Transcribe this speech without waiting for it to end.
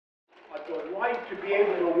delight to be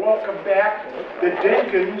able to welcome back the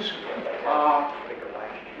Dinkins.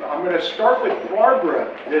 I'm going to start with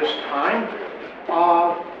Barbara this time.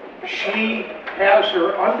 She has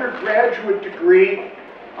her undergraduate degree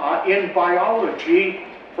in biology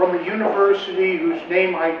from a university whose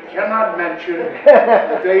name I cannot mention.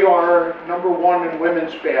 They are #1 in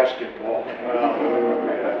women's basketball.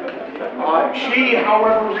 She,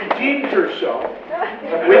 however, redeemed herself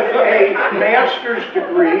with a master's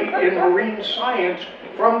degree in marine science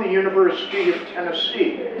from the University of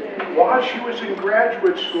Tennessee. While she was in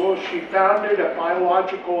graduate school, she founded a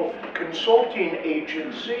biological consulting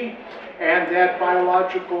agency, and that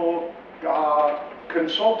biological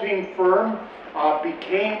consulting firm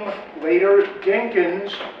became later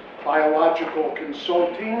Dinkins Biological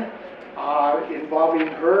Consulting, involving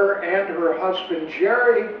her and her husband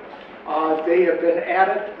Gerry. They have been at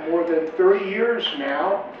it more than 30 years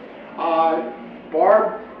now.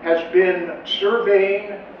 Barb has been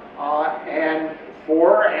surveying and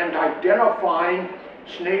identifying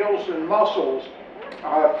snails and mussels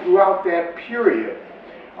throughout that period.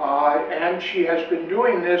 And she has been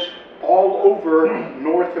doing this all over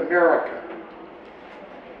North America.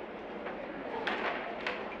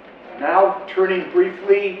 Now turning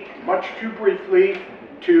briefly, much too briefly,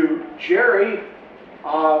 to Gerry,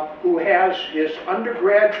 who has his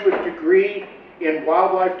undergraduate degree in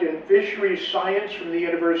wildlife and fisheries science from the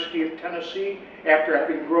University of Tennessee after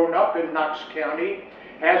having grown up in Knox County,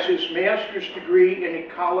 has his master's degree in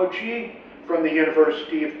ecology from the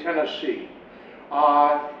University of Tennessee.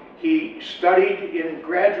 He studied in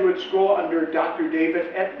graduate school under Dr.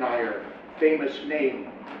 David Etnier, famous name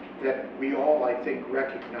that we all, I think,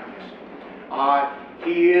 recognize.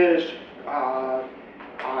 He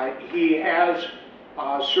has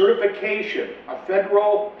certification, a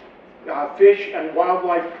federal fish and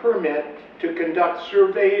wildlife permit to conduct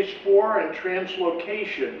surveys for and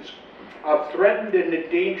translocations of threatened and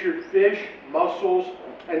endangered fish, mussels,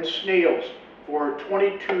 and snails for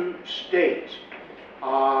 22 states.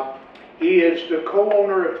 He is the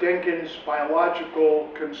co-owner of Dinkins Biological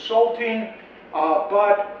Consulting,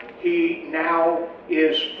 but he now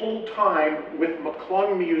is full-time with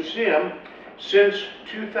McClung Museum. Since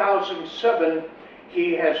 2007,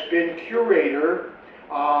 he has been curator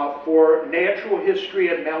for natural history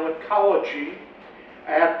and malacology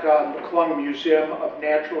at McClung Museum of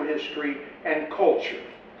Natural History and Culture.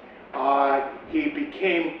 He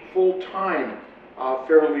became full-time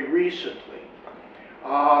fairly recently.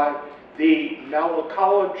 The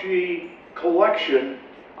malacology collection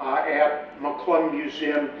at McClung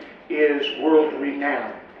Museum is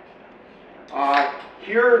world-renowned.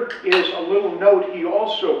 Here is a little note he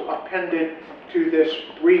also appended to this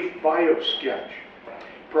brief bio sketch.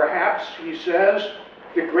 Perhaps, he says,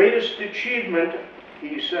 the greatest achievement,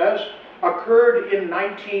 he says, occurred in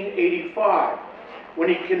 1985 when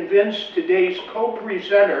he convinced today's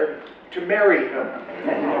co-presenter to marry him.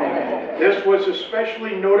 This was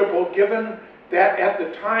especially notable given that at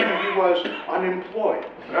the time he was unemployed.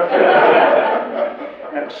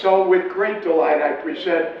 And so with great delight I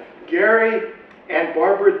present Gerry and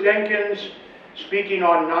Barbara Dinkins speaking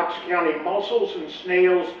on Knox County mussels and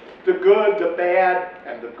snails, the good, the bad,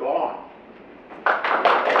 and the gone.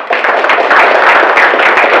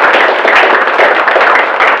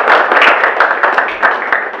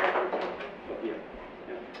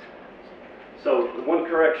 So, one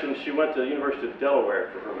correction, she went to the University of Delaware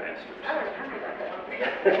for her master's.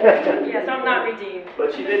 Yes, I'm not redeemed.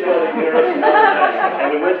 But she did go to the University of Delaware,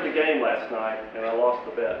 and we went to the game last night, and I lost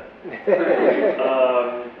the bet.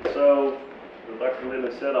 So, as Dr.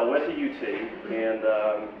 Linden said, I went to UT, and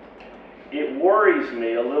it worries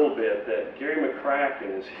me a little bit that Gerry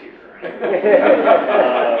McCracken is here.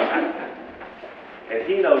 And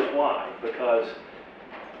he knows why, because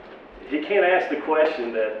he can't ask the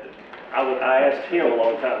question that I asked him a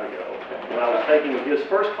long time ago. When I was taking his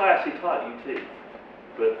first class, he taught UT.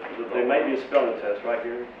 But there may be a spelling test, right,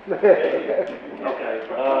 Gerry? Okay.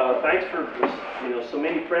 Thanks for so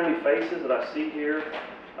many friendly faces that I see here.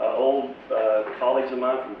 Old colleagues of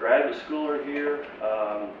mine from graduate school are here.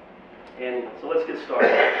 And so let's get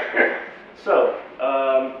started. So,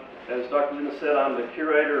 as Dr. Linden said, I'm the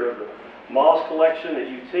curator of the Moss collection at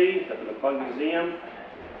UT, at the McClung Museum.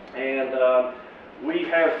 And we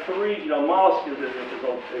have three, mollusk is a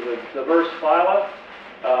diverse phyla,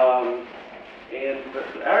 and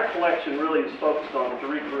our collection really is focused on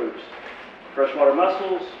three groups: freshwater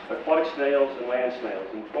mussels, aquatic snails, and land snails.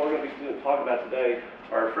 And what we're going to be talking about today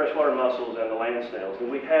are freshwater mussels and the land snails.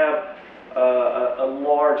 And we have a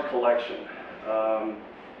large collection,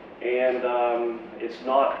 and it's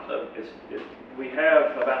not we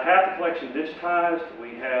have about half the collection digitized.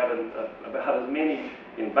 We have about as many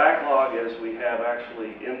in backlog as we have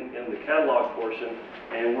actually in the catalog portion,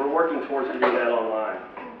 and we're working towards getting that online.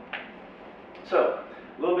 So,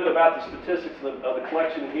 a little bit about the statistics of the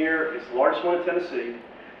collection here. It's the largest one in Tennessee.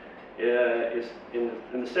 It's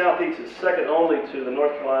in the Southeast. It's second only to the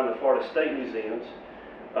North Carolina and Florida State Museums.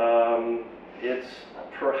 It's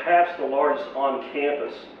perhaps the largest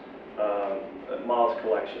on-campus mollusk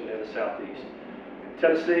collection in the Southeast.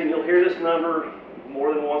 Tennessee, and you'll hear this number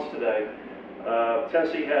more than once today,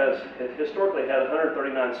 Tennessee has historically had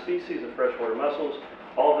 139 species of freshwater mussels.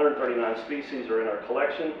 All 139 species are in our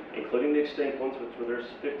collection, including the extinct ones, which there's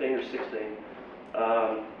 15 or 16.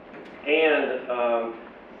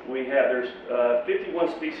 There's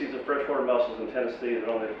 51 species of freshwater mussels in Tennessee that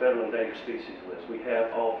are on the federal endangered species list. We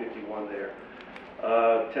have all 51 there.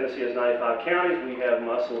 Tennessee has 95 counties. We have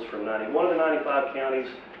mussels from 91 of the 95 counties.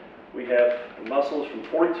 We have mussels from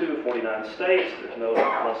 42 of 49 states. There's no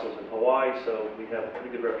mussels in Hawaii, so we have a pretty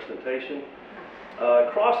good representation.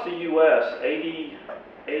 Across the U.S.,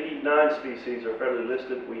 89 species are federally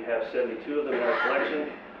listed. We have 72 of them in our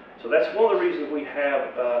collection. So that's one of the reasons we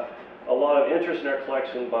have a lot of interest in our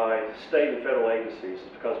collection by state and federal agencies, is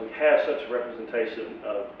because we have such a representation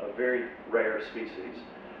of very rare species.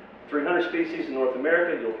 300 species in North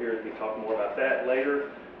America. You'll hear me talk more about that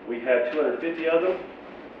later. We have 250 of them.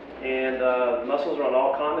 And mussels are on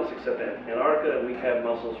all continents except Antarctica, and we have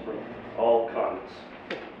mussels from all continents.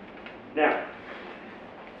 Now,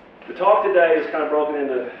 the talk today is kind of broken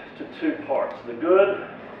into two parts, the good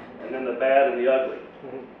and then the bad and the ugly.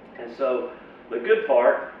 And so the good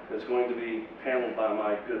part is going to be paneled by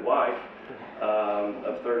my good wife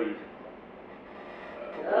of 33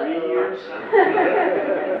 years.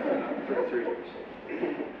 33 years.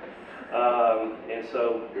 And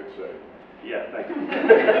so, Good save. yeah, thank you.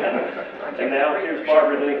 And now here's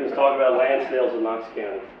Barbara Dinkins talking about land snails in Knox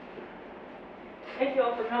County. Thank you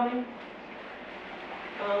all for coming.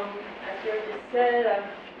 As Gerry just said, I'm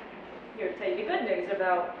here to tell you the good news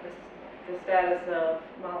about the status of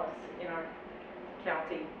mollusks in our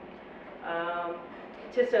county.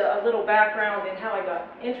 Just a little background in how I got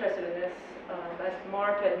interested in this. As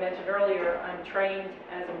Mark had mentioned earlier, I'm trained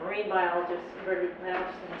as a marine biologist, invertebrate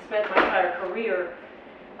biologist, and spent my entire career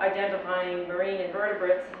identifying marine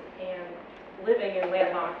invertebrates and living in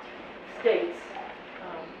landlocked states.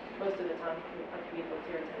 Most of the time, we lived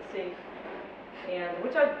here in Tennessee, and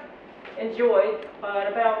which I enjoyed. But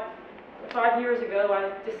about 5 years ago,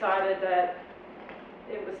 I decided that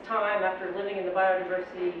it was time, after living in the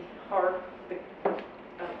biodiversity heart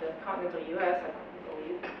of the continental U.S., I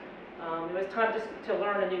believe, it was time just to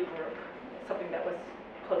learn a new group, something that was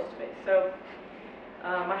close to me. So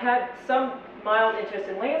I had some mild interest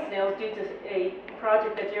in land snails due to a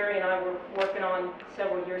project that Gerry and I were working on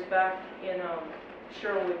several years back in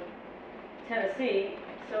Sherwood, Tennessee.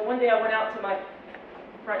 So one day I went out to my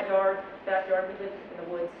backyard, we lived in the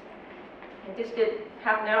woods, and just did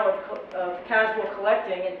half an hour of casual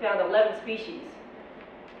collecting and found 11 species.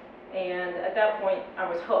 And at that point, I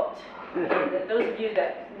was hooked. And those of you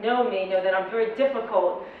that know me know that I'm very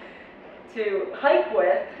difficult to hike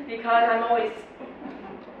with because I'm always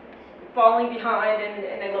falling behind,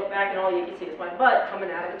 and they look back and all you can see is my butt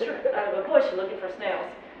coming out of a bush looking for snails.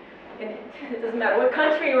 And it doesn't matter what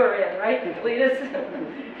country we're in, right?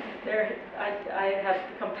 I have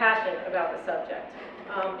compassion about the subject.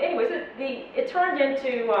 Anyways, it turned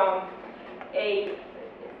into a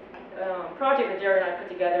project that Gerry and I put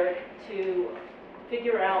together to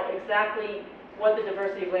figure out exactly what the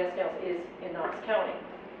diversity of land snails is in Knox County.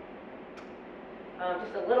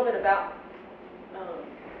 Just a little bit about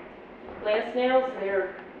land snails.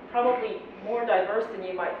 They're probably more diverse than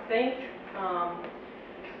you might think.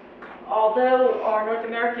 Although our North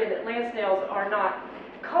American land snails are not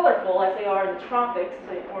colorful as they are in the tropics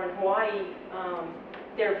or in Hawaii,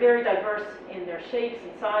 they're very diverse in their shapes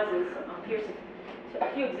and sizes. Here's a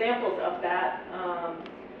few examples of that.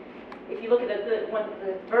 If you look at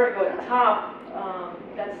the vertigo at the top,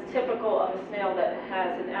 that's typical of a snail that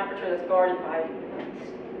has an aperture that's guarded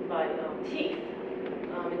by teeth.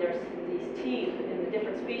 And there's these teeth in the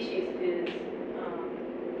different species is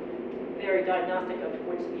very diagnostic of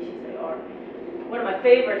which species they are. One of my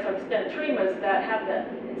favorites are the stenotremas that have that,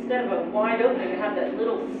 instead of a wide opening, they have that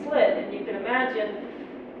little slit, and you can imagine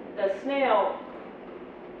the snail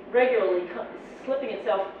regularly slipping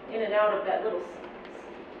itself in and out of that little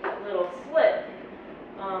slit,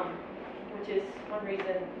 which is one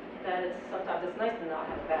reason that sometimes it's nice to not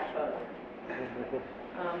have a backbone.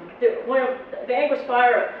 The anguished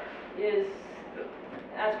spira is,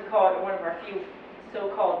 as we call it, one of our few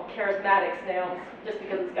so-called charismatic snails, just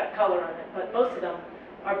because it's got color on it. But most of them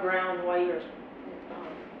are brown, white, or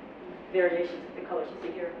variations of the colors you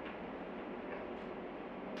see here.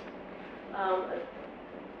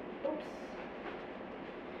 Oops.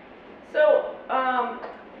 So,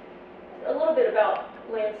 a little bit about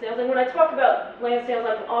land snails. And when I talk about land snails,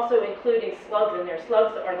 I'm also including slugs in there.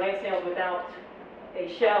 Slugs are land snails without a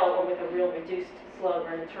shell or with a real reduced slug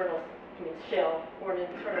or an internal shell or an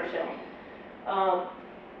internal shell.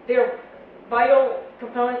 They're vital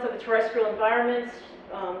components of the terrestrial environments.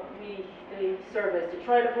 They serve as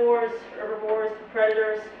detritivores, herbivores,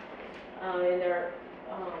 predators, and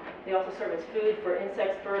they also serve as food for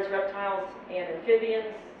insects, birds, reptiles, and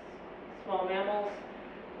amphibians, small mammals.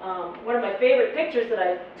 One of my favorite pictures that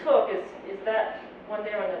I took is that one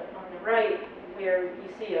there on the right, where you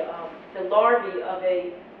see the larvae of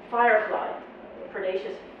a firefly, a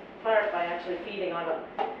predaceous firefly actually feeding on a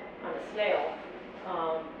snail.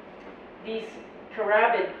 These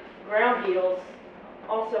carabid ground beetles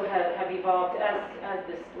also have evolved, as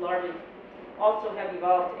this larvae, also have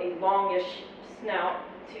evolved a longish snout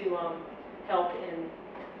to help in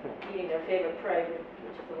eating their favorite prey,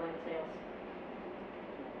 which is the land snails.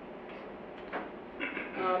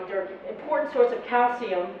 They're important source of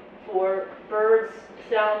calcium for birds,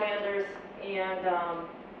 salamanders, and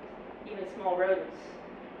even small rodents.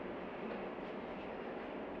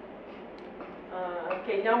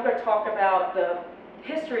 Okay, now I'm going to talk about the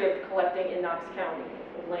history of collecting in Knox County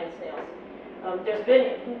of land snails.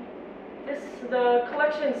 The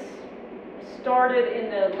collections started in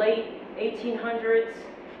the late 1800s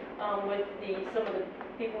with some of the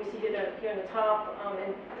people we see here in the top.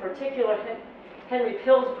 In particular, Henry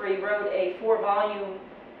Pillsbury wrote a 4-volume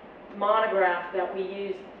monograph that we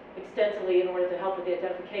used extensively in order to help with the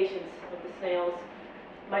identifications of the snails.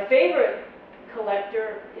 My favorite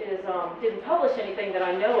collector didn't publish anything that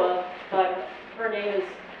I know of, but her name is,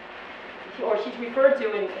 or she's referred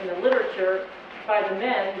to in the literature by the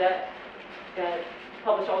men that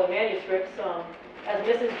publish all the manuscripts as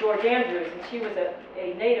Mrs. George Andrews, and she was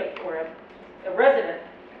a native or a resident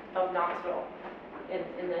of Knoxville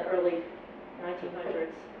in the early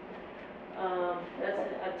 1900s. That's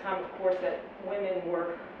at a time, of course, that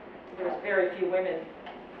there was very few women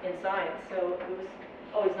in science, so it was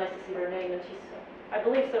always nice to see her name, and I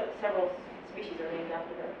believe several species are named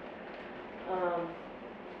after her.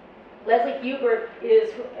 Leslie Hubert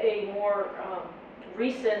is a more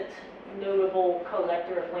recent notable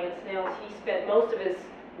collector of land snails. He spent most of his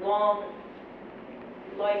long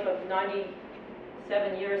life of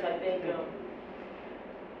 97 years, I think,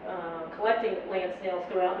 collecting land snails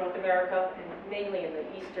throughout North America, and mainly in the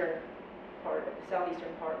eastern part, the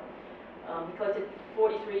southeastern part. He collected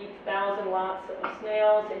 43,000 lots of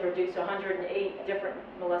snails, introduced 108 different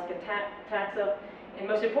molluscan taxa, and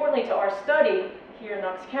most importantly to our study here in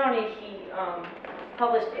Knox County, he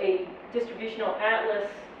published a distributional atlas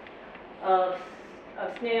of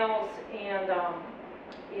snails, and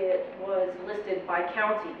it was listed by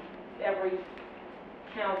county, every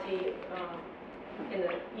county in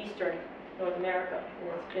the eastern North America, and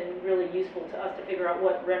it's been really useful to us to figure out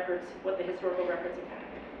what the historical records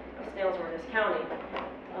of snails were in this county.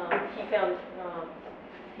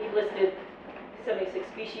 He listed 76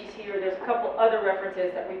 species here. There's a couple other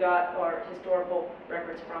references that we got our historical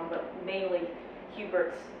records from, but mainly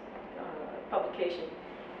Hubert's publication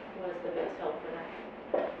was the best help for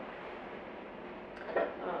that.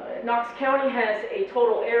 Knox County has a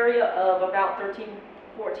total area of about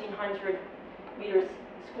 1,400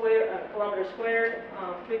 kilometers squared,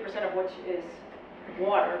 3% of which is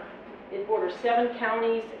water. It borders 7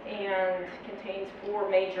 counties and contains 4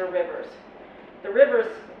 major rivers. The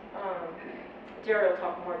rivers, Gerry will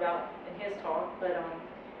talk more about in his talk, but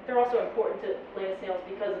they're also important to land snails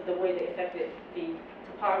because of the way they affected the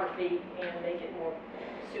topography and make it more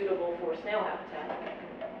suitable for snail habitat.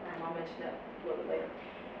 I'll mention that a little bit later.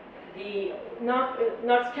 The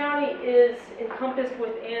Knox County is encompassed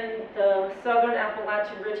within the southern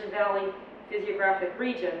Appalachian Ridge and Valley physiographic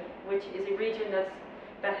region, which is a region that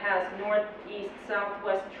has northeast,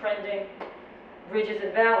 southwest trending ridges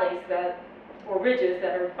and valleys ridges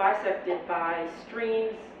that are bisected by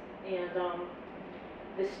streams, and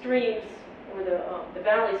the streams or the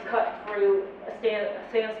valleys cut through a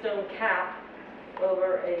sandstone cap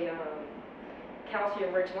over a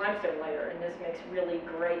calcium-rich limestone layer, and this makes really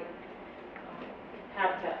great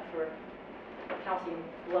habitat for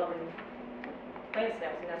calcium-loving land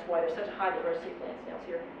snails, and that's why there's such a high diversity of land snails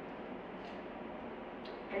here.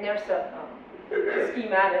 And there's a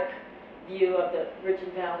schematic view of the ridge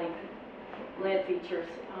and valley land features.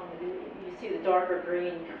 You see the darker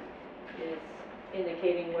green is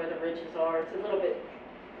indicating where the ridges are. It's a little bit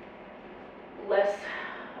less,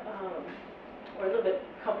 or a little bit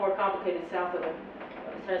more complicated south of the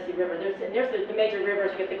Tennessee River. There's the major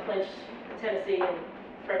rivers. You get the Clinch, Tennessee, and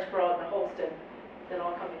French Broad, and the Holston that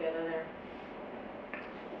all come together there.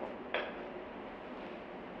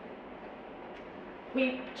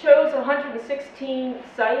 We chose 116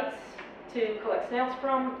 sites to collect snails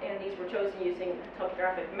from, and these were chosen using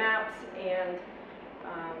topographic maps and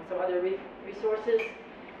some other resources.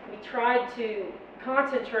 We tried to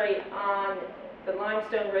concentrate on the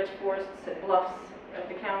limestone-rich forests and bluffs of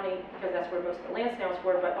the county, because that's where most of the land snails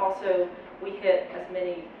were, but also we hit as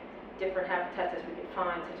many different habitats as we could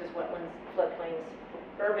find, such as wetlands, floodplains,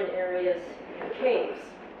 urban areas, and caves.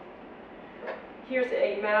 Here's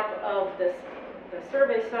a map of the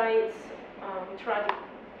survey sites. We tried to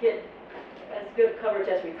get as good coverage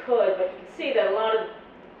as we could, but you can see that a lot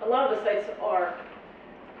of the sites are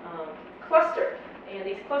clustered, and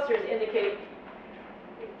these clusters indicate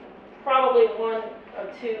probably one of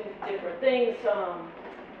two different things.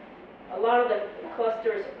 A lot of the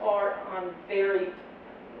clusters are on very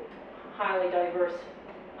highly diverse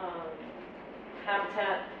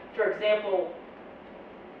habitat. For example,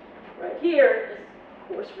 right here is, of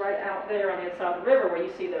course, right out there on the other side of the river where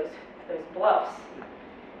you see those bluffs.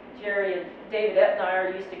 Gerry and David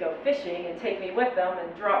Etnire used to go fishing and take me with them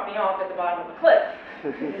and drop me off at the bottom of the cliff.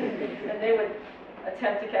 And they would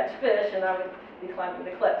attempt to catch fish, and I would be climbing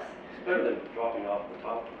the cliffs. It's better than dropping off the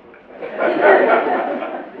top of the cliff.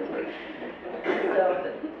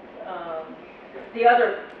 So the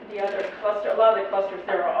other cluster, a lot of the clusters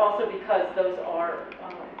there are also because those are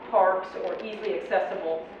parks or easily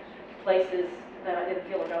accessible places that I didn't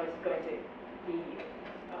feel like I was going to be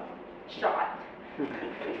shot for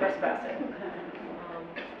trespassing.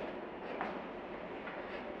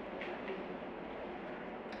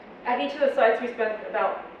 At each of the sites, we spent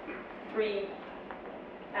about 2 to 3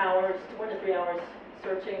 hours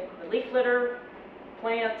searching the leaf litter,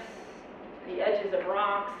 plants, the edges of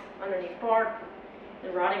rocks, underneath bark,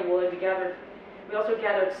 and rotting wood. We also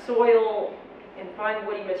gathered soil and fine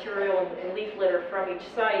woody material and leaf litter from each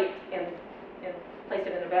site and placed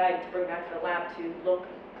it in a bag to bring back to the lab to look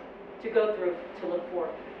for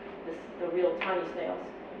the real tiny snails.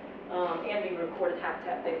 And we recorded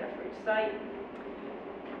habitat data for each site.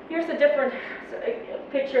 Here's a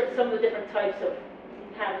picture of some of the different types of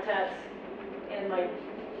habitats, and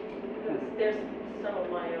there's some of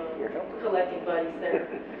my collecting buddies there.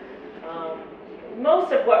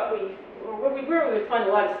 Most of what we would find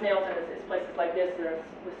a lot of snails in is places like this. There's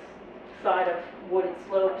this side of wooded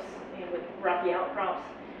slopes and with rocky outcrops.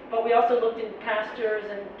 But we also looked in pastures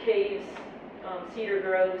and caves, cedar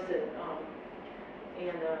groves,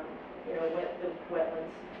 and the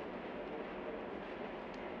wetlands.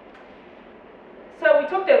 So we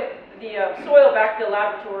took the soil back to the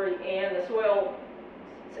laboratory, and the soil,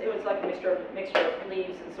 it was like a mixture of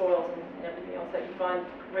leaves and soils and everything else that you find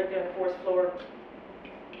right there on the forest floor.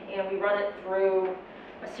 And we run it through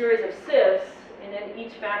a series of sieves, and then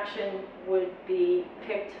each faction would be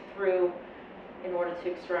picked through in order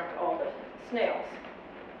to extract all the snails.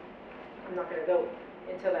 I'm not going to go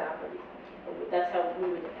into that, but that's how we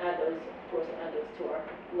would add those, of course, add those to our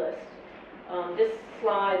list. This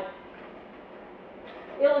slide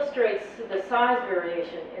illustrates the size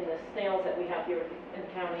variation in the snails that we have here in the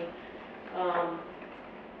county.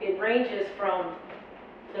 It ranges from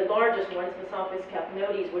the largest one is Mussels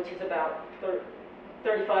capnotes, which is about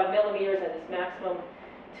 35 millimeters at its maximum,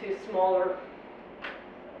 to the smaller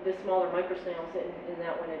microsnails, and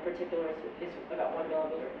that one in particular is about 1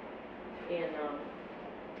 millimeter in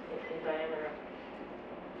diameter.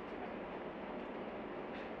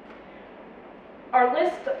 Our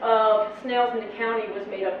list of snails in the county was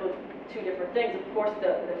made up of two different things. Of course,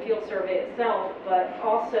 the field survey itself, but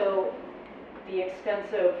also the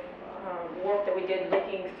extensive work that we did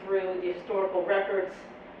looking through the historical records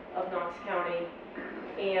of Knox County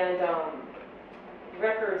and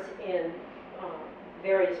records in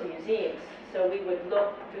various museums. So we would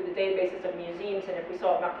look through the databases of museums, and if we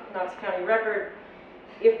saw a Knox County record,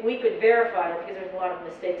 if we could verify it, because there's a lot of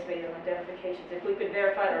mistakes made in identifications, if we could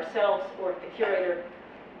verify it ourselves, or if the curator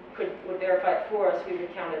would verify it for us, we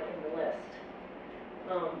would count it in the list.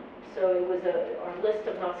 So it was our list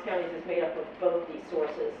of Knox counties is made up of both these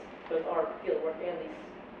sources, both our fieldwork and these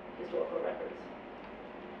historical records.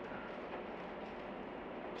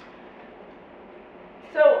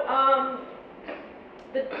 So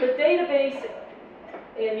the database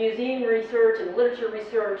in museum research and literature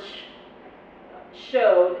research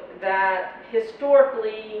showed that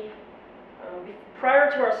historically,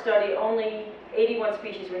 prior to our study, only 81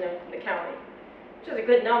 species were known from the county. which is a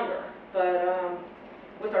good number. But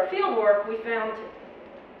with our field work, we found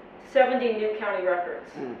 70 new county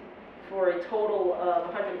records for a total of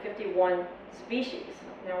 151 species.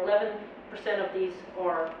 Now 11% of these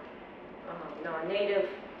are non-native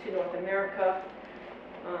to North America.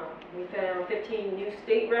 We found 15 new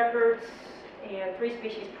state records and 3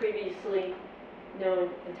 species previously known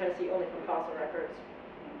in Tennessee only from fossil records.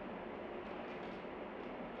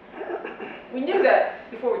 We knew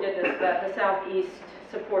that, before we did this, that the Southeast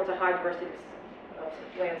supports a high diversity of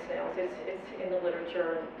land snails. It's in the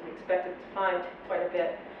literature, and we expected to find quite a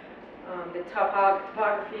bit. The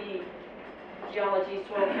topography, geology,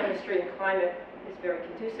 soil chemistry, and climate is very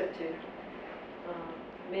conducive to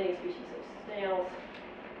many species of snails.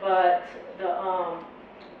 But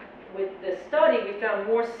with this study, we found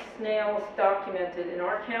more snails documented in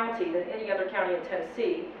our county than any other county in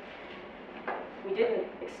Tennessee. We didn't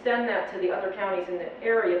extend that to the other counties in the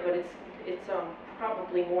area, but it's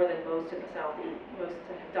probably more than most in the Southeast. Most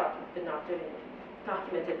have been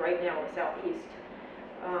documented right now in the Southeast.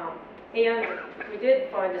 And we did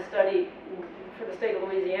find a study for the state of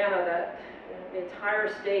Louisiana that the entire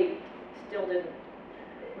state still didn't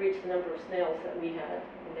reach the number of snails that we had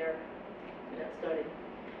in that study.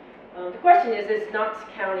 The question is Knox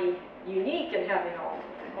County unique in having all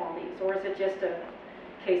these, or is it just a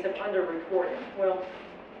case of underreporting? Well,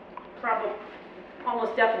 probably,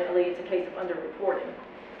 almost definitely it's a case of underreporting.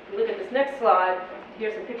 If we look at this next slide,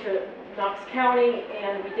 here's a picture of Knox County,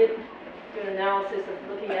 and we did do an analysis of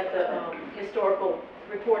looking at the historical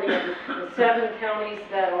reporting of the 7 counties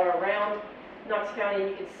that are around Knox County,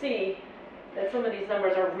 and you can see that some of these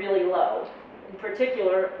numbers are really low. In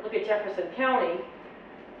particular, look at Jefferson County,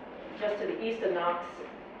 just to the east of Knox.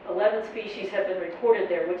 11 species have been recorded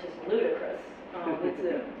there, which is ludicrous.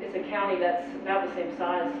 It's a county that's about the same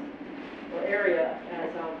size or area as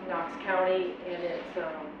Knox County, and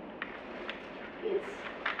it's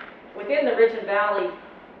within the Ridge and Valley,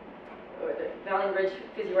 or the Valley and Ridge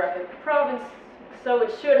Physiographic Province, so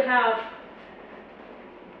it should have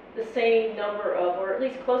the same number of, or at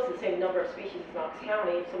least close to the same number of species as Knox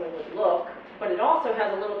County, if someone would look, but it also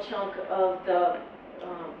has a little chunk of the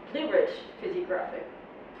Blue Ridge Physiographic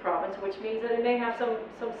Province, which means that it may have some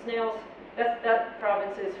snails. That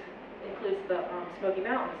province includes the Smoky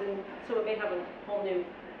Mountains, and so it may have a whole new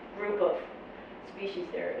group of species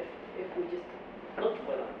there if we just looked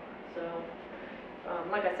for them. So,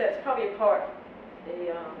 like I said, it's probably a part.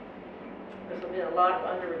 There's been a lot of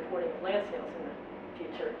underreporting of land snails in the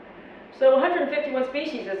future. So 151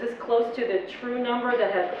 species, is this close to the true number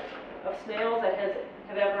of snails that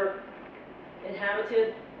have ever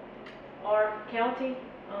inhabited our county?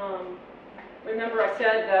 Remember I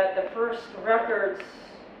said that the first records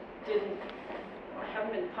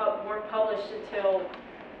weren't published until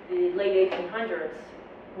the late 1800s,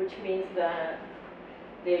 which means that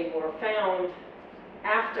they were found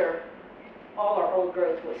after all our old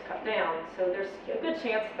growth was cut down. So there's a good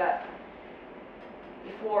chance that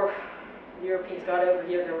before the Europeans got over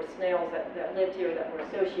here, there were snails that lived here that were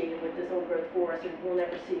associated with this old growth forest, and we'll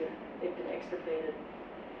never see if they've been extirpated.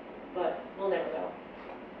 But we'll never know.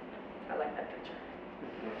 I like that picture.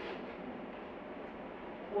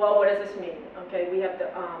 Well, what does this mean? Okay,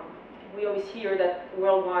 we always hear that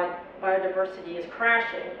worldwide biodiversity is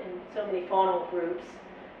crashing in so many faunal groups.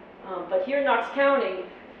 But here in Knox County,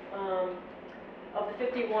 of the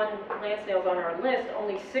 51 land snails on our list,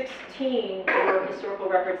 only 16 were historical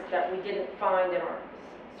records that we didn't find in our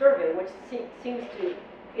survey, which seems to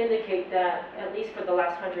indicate that, at least for the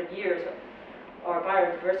last 100 years, our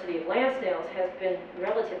biodiversity of land snails has been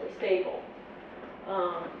relatively stable.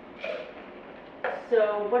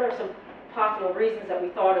 So what are some possible reasons that we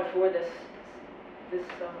thought of for this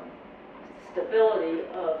stability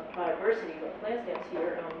of biodiversity of land snails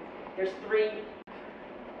here? There's 3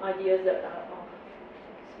 ideas that I'll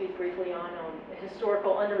speak briefly on. The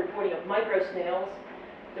historical underreporting of microsnails,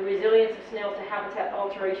 the resilience of snails to habitat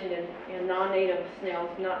alteration in non-native snails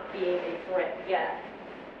not being a threat yet.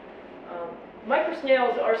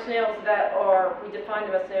 Microsnails are snails that we define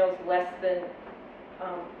them as snails less than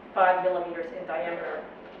 5 millimeters in diameter.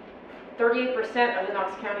 38% of the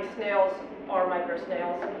Knox County snails are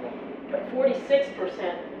microsnails, but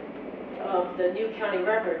 46% of the new county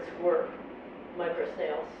records were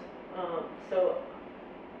microsnails. So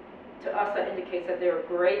to us, that indicates that they were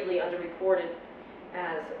greatly underreported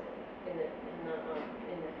as in the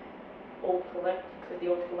old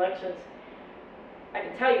collections. I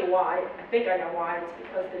can tell you why. I think I know why. It's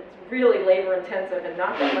because it's really labor intensive and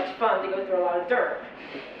not that much fun to go through a lot of dirt.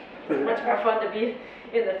 It's much more fun to be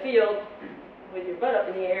in the field with your butt up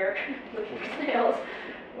in the air looking for snails.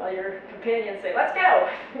 while your companions say, let's go.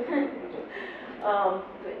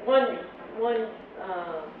 One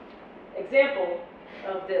example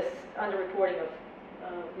of this underreporting of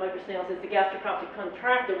microsnails is the gastrocoptic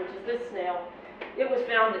contractor, which is this snail. It was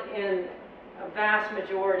found in a vast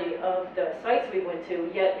majority of the sites we went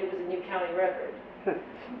to, yet it was a new county record.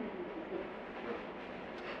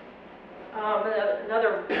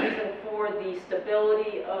 Another reason for the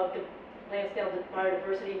stability of the land snail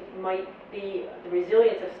biodiversity might be the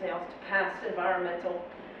resilience of snails to past environmental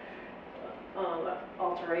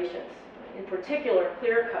alterations. In particular,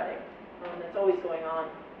 clear cutting that's always going on,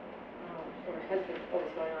 or has been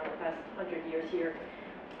always going on in the past 100 years here.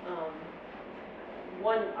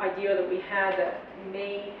 One idea that we had that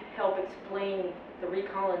may help explain the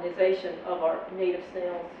recolonization of our native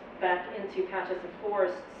snails back into patches of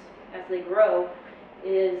forests as they grow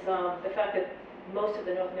is the fact that most of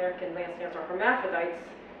the North American land snails are hermaphrodites.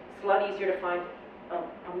 It's a lot easier to find a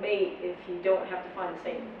mate if you don't have to find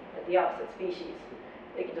the opposite species.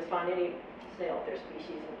 They can just find any snail of their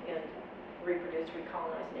species and reproduce,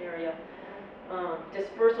 recolonize an area.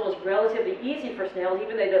 Dispersal is relatively easy for snails,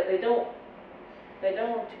 even though they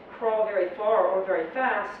don't crawl very far or very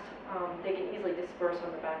fast. They can easily disperse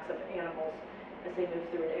on the backs of animals as they move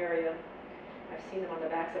through an area. I've seen them on the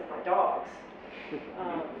backs of my dogs.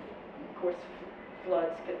 Of course,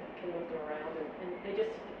 floods can move them around, and they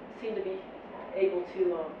just seem to be able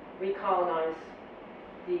to recolonize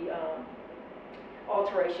the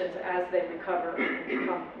alterations as they recover and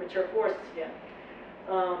become mature forests again.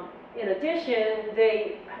 In addition,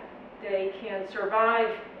 they can survive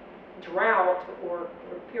drought or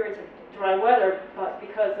periods of dry weather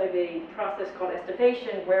because of a process called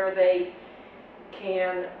estivation, where they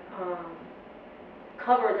can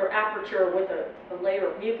cover their aperture with a layer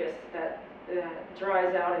of mucus that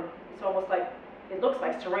dries out, and it's almost like, it looks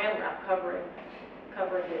like saran wrap covering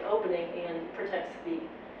the opening and protects the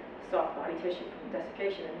soft body tissue from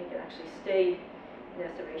desiccation, and they can actually stay in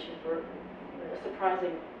estivation for a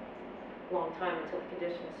surprising long time until the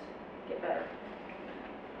conditions get better.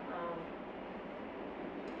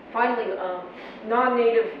 Finally, the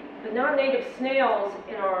non-native snails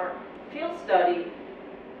in our field study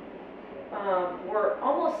were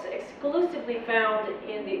almost exclusively found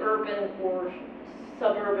in the urban or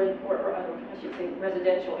suburban, or I should say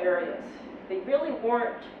residential areas. They really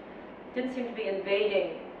didn't seem to be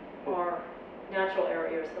invading our natural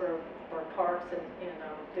areas or parks and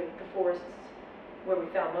the forests where we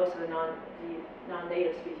found most of the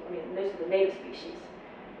non-native species, most of the native species.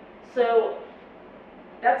 So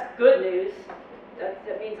that's good news.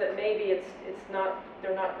 That means that maybe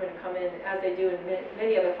they're not going to come in as they do in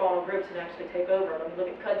many other faunal groups and actually take over. Let me look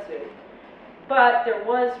at kudzu. But there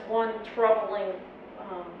was one troubling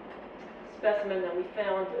specimen that we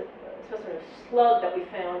found, a specimen of slug that we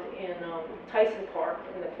found in Tyson Park,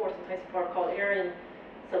 in the forest in Tyson Park, called Arian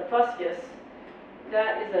subfuscus.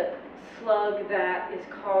 That is a slug that is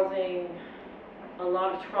causing a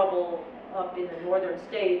lot of trouble up in the northern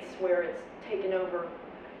states, where it's taken over.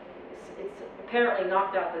 It's apparently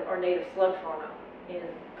knocked out our native slug fauna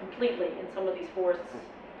completely in some of these forests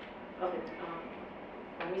up in,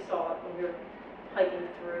 and we saw it when we were hiking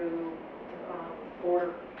through the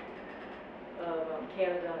border of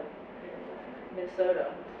Canada and Minnesota.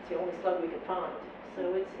 It's the only slug we could find. So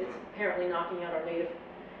it's apparently knocking out our native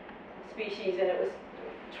species, and it was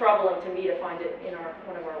troubling to me to find it in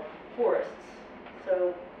one of our forests.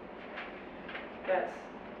 So that's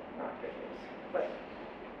not good news. But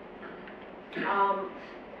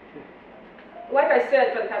like I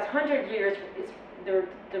said, for the past 100 years, the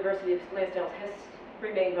diversity of land snails has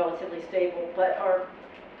remained relatively stable, but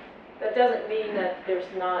that doesn't mean that there's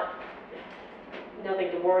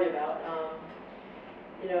nothing to worry about.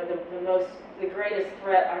 The greatest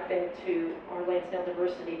threat, I think, to our land snail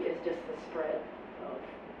diversity is just the spread of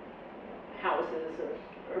houses or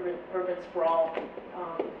urban sprawl.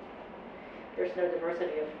 There's no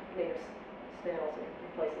diversity of native snails in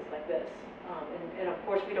places like this. And of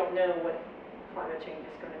course, we don't know what climate change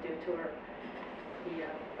is going to do to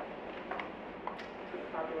the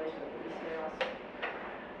population of these snails.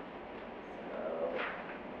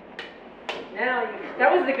 So now,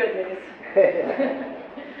 that was the good news.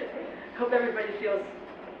 Hope everybody feels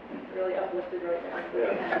really uplifted right now.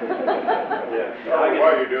 Yeah.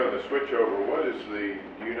 While you're doing the switchover,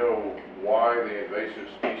 do you know why the invasive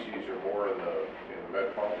species are more in the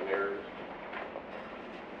metropolitan areas?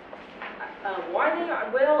 Why they are?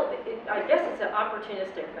 Well, I guess it's an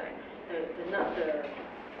opportunistic thing. The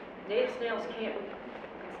native snails can't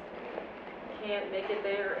make it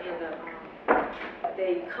there, and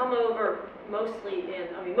they come over mostly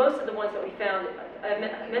most of the ones that we found I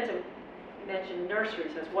meant to mention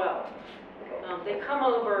nurseries as well. They come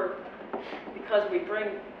over because we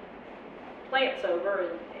bring plants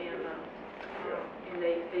over, and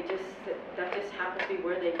they just, that just happens to be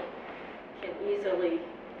where they can easily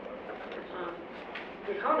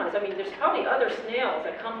recolonize. I mean, there's probably other snails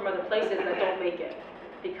that come from other places that don't make it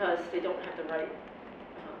because they don't have the right,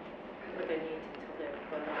 what they need to live.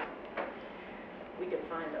 But we can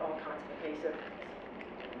find all kinds of invasive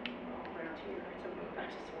around here. Some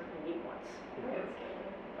actually some really neat ones.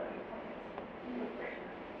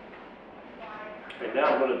 Okay, now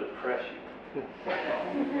I'm going to depress you.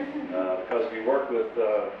 Because we work with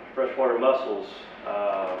freshwater mussels,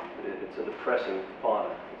 it's a depressing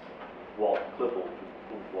fauna. Walt Klippel,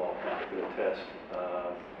 Walt can attest,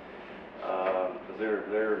 because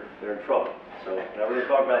they're in trouble. So now we're going to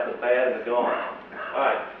talk about the bad and the gone. All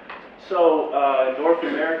right. So in North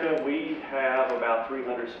America, we have about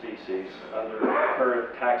 300 species under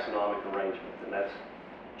current taxonomic arrangement, and that's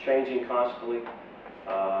changing constantly.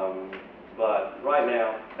 But right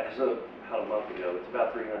now, as of about a month ago, it's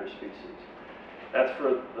about 300 species. That's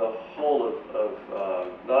for the whole no,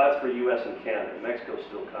 that's for U.S. and Canada. Mexico's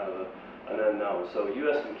still kind of an unknown. So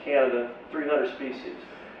U.S. and Canada, 300 species.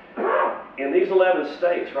 In these 11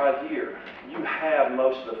 states right here, you have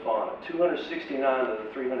most of the fauna. 269 of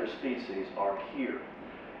the 300 species are here.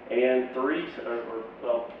 And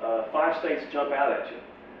 5 states jump out at you.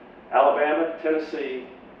 Alabama, Tennessee,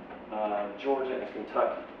 Georgia, and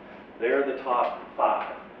Kentucky. They're the top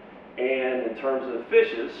 5. And in terms of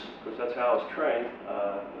fishes, because that's how I was trained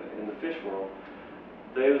in the fish world,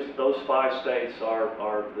 those 5 states are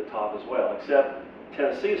the top as well, except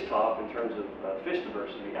Tennessee is top in terms of fish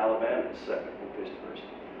diversity. Alabama is second in fish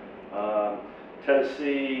diversity.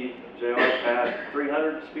 Tennessee, JR has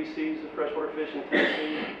 300 species of freshwater fish in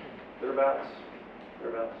Tennessee, thereabouts.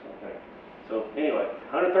 Okay. So anyway,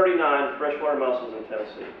 139 freshwater mussels in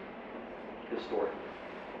Tennessee, historically.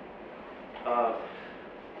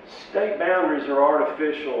 State boundaries are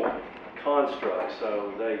artificial constructs,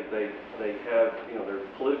 so they have, there are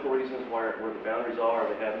political reasons where the boundaries are.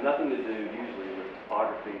 They have nothing to do usually with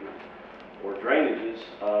topography or drainages.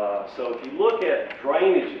 So if you look at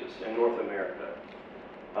drainages in North America,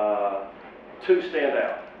 2 stand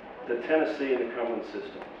out: the Tennessee and the Cumberland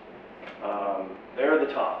system. They're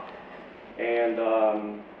the top. And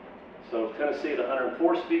so Tennessee at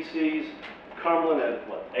 104 species, Cumberland at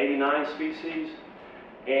 89 species.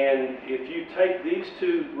 And if you take these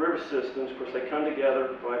 2 river systems, of course they come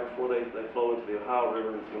together right before they flow into the Ohio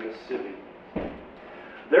River and the Mississippi.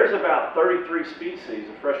 There's about 33 species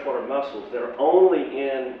of freshwater mussels that are only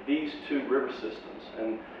in these 2 river systems.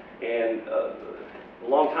 And a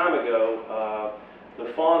long time ago, the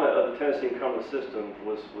fauna of the Tennessee and Cumberland system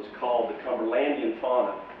was called the Cumberlandian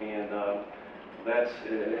fauna, and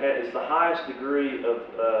it's the highest degree of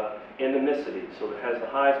endemicity, so it has the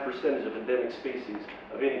highest percentage of endemic species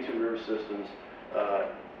of any 2 river systems,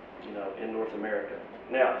 in North America.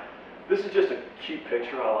 Now, this is just a cute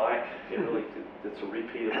picture I like. It's a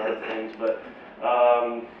repeat of other things, but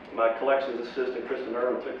my collections assistant, Kristen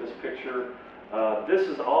Irwin, took this picture. This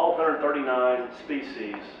is all 139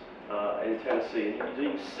 species in Tennessee. And you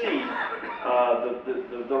can see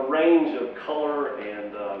the range of color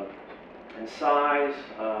and size,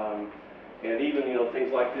 and even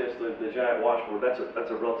things like this, the giant washboard. That's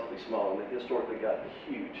a relatively small, and they historically got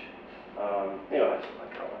huge. I kind of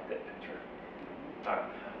like that picture. All right.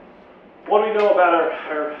 What do we know about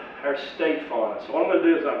our state fauna? So what I'm going to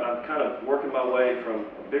do is I'm kind of working my way from a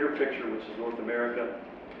bigger picture, which is North America,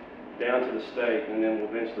 down to the state, and then we'll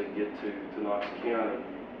eventually get to Knox County.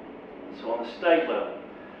 So on the state level,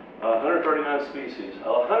 139 species.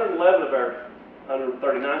 111 of our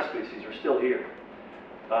 139 species are still here.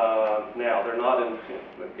 Now, they're not in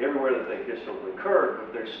everywhere that they historically occurred,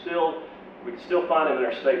 but we can still find them in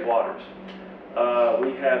our state waters.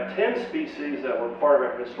 We have 10 species that were part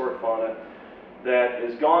of our historic fauna that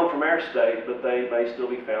is gone from our state, but they may still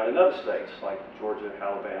be found in other states like Georgia,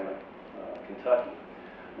 Alabama, Kentucky.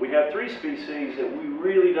 We have 3 species that we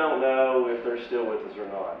really don't know if they're still with us or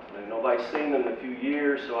not. And nobody's seen them in a few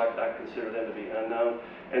years, so I consider them to be unknown.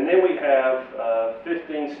 And then we have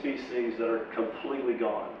 15 species that are completely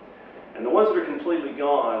gone. And the ones that are completely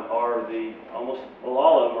gone are almost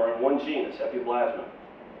all of them are in one genus, Epiblasma.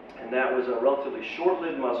 And that was a relatively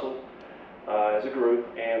short-lived mussel as a group,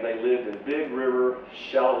 and they lived in big river,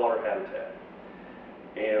 shallow water habitat.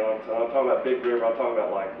 And I'm talking about big river, I'm talking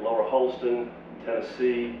about like Lower Holston,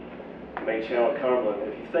 Tennessee, Main Channel,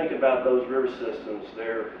 Cumberland. If you think about those river systems,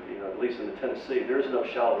 there, at least in the Tennessee, there's no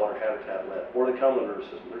shallow water habitat left, or the Cumberland River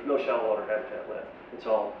system, there's no shallow water habitat left. It's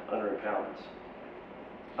all under impoundments.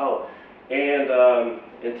 Oh, and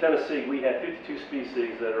in Tennessee, we have 52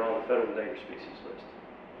 species that are on the Federal Endangered Species List.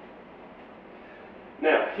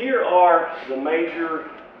 Now, here are the major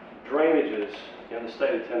drainages in the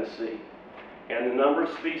state of Tennessee, and the number of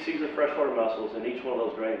species of freshwater mussels in each one of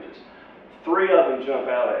those drainages. 3 of them jump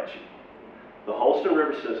out at you. The Holston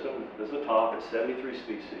River system is the top at 73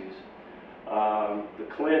 species. The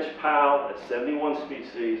Clinch Powell at 71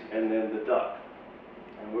 species, and then the duck.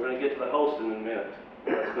 And we're going to get to the Holston in a minute.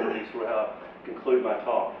 That's going to be sort of how I conclude my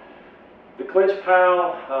talk. The Clinch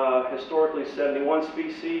Powell, historically 71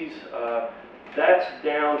 species. That's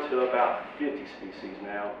down to about 50 species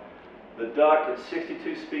now. The duck at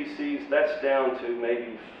 62 species, that's down to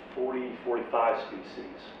maybe 40, 45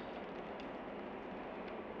 species.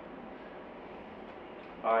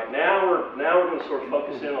 All right, now we're going to sort of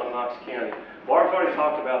focus in on Knox County. Barb's already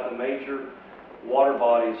talked about the major water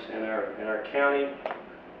bodies in our county.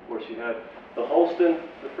 Of course, you have the Holston,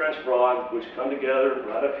 the French Broad, which come together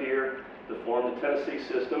right up here to form the Tennessee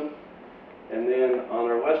system. And then on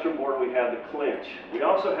our western border, we have the Clinch. We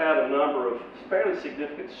also have a number of fairly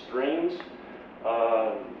significant streams,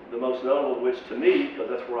 the most notable of which to me, because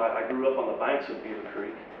that's where I grew up on the banks of Beaver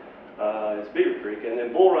Creek, is Beaver Creek. And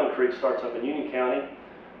then Bull Run Creek starts up in Union County.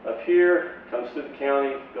 Up here, comes through the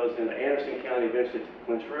county, goes into Anderson County, eventually to the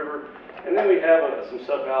Clinch River. And then we have some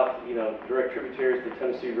stuff out, direct tributaries to the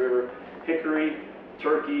Tennessee River, Hickory,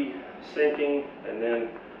 Turkey, Sinking, and then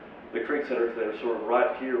the creeks that are sort of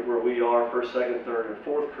right here where we are, 1st, 2nd, 3rd, and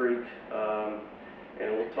 4th Creek.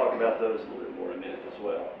 And we'll talk about those a little bit more in a minute as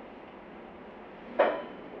well.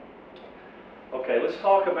 Okay, let's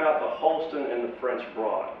talk about the Holston and the French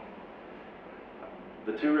Broad,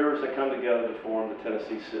 the 2 rivers that come together to form the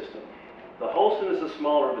Tennessee system. The Holston is the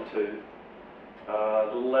smaller of the 2, a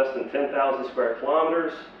little less than 10,000 square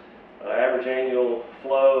kilometers, average annual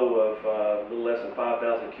flow of a little less than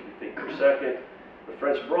 5,000 cubic feet per second. The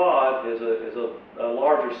French Broad is a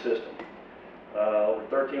larger system, over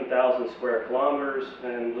 13,000 square kilometers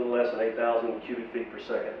and a little less than 8,000 cubic feet per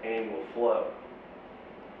second annual flow.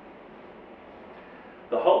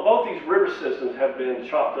 Both these river systems have been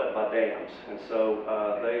chopped up by dams, and so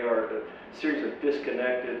they are a series of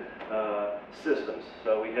disconnected systems.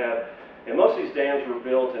 So we have, and most of these dams were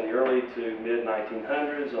built in the early to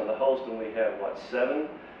mid-1900s. On the Holston, we have, 7?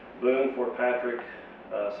 Boone, Fort Patrick,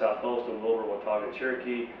 South Holston, Wilbur, Watauga, and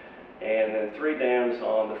Cherokee, and then 3 dams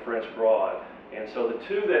on the French Broad. And so the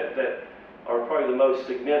 2 that are probably the most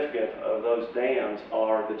significant of those dams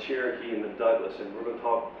are the Cherokee and the Douglas, and we're going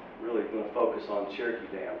to focus on Cherokee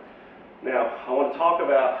Dam. Now, I want to talk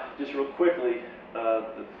about, just real quickly,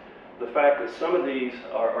 the fact that some of these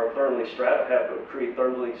are create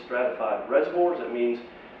thermally stratified reservoirs. It means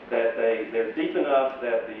that they're deep enough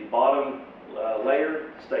that the bottom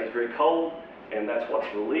layer stays very cold, and that's what's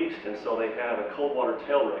released, and so they have a cold water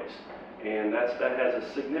tail race. And that has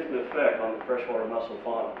a significant effect on the freshwater mussel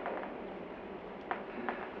fauna.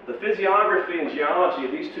 The physiography and geology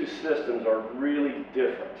of these 2 systems are really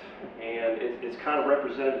different, and it's kind of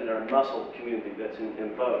represented in our mussel community that's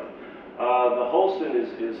in both. The Holston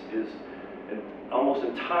is almost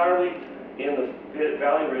entirely in the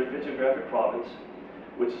Valley and Ridge Physiographic Province,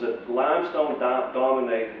 which is has limestone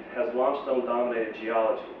dominated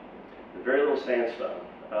geology, very little sandstone.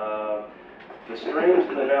 The streams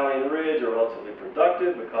in the Valley and Ridge are relatively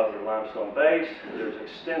productive because they're limestone based. There's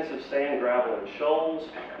extensive sand, gravel, and shoals,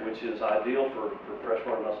 which is ideal for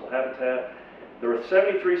freshwater mussel habitat. There are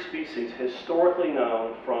 73 species historically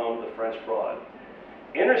known from the French Broad.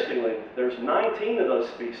 Interestingly, there's 19 of those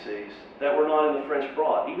species that were not in the French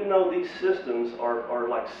Broad, even though these systems are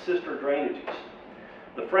like sister drainages.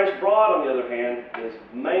 The French Broad, on the other hand, is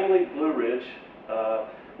mainly Blue Ridge,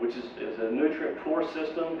 which is a nutrient-poor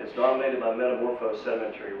system. It's dominated by metamorphosed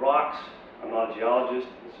sedimentary rocks. I'm not a geologist.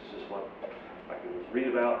 This is just what I can read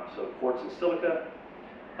about. So quartz and silica.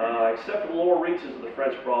 Except for the lower reaches of the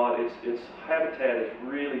French Broad, its habitat is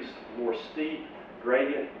really more steep,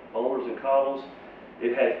 gradient, boulders and cobbles.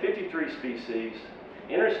 It had 53 species.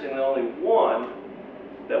 Interestingly, only 1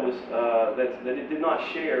 that it did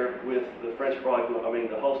not share with the French Broad.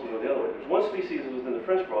 The Holston or the other way. There's 1 species that was in the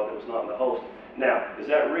French Broad that was not in the Holston. Now, is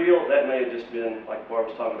that real? That may have just been, like Barb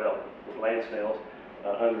was talking about with land snails,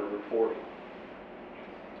 under-reporting.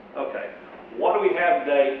 Okay, what do we have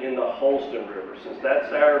today in the Holston River? Since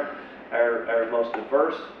that's our most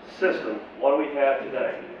diverse system, what do we have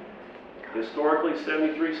today? Historically,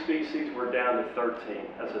 73 species, we're down to 13.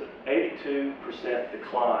 That's an 82%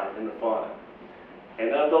 decline in the fauna.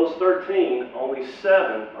 And of those 13, only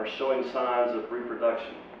 7 are showing signs of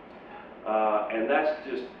reproduction. and that's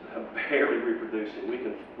just barely reproducing. We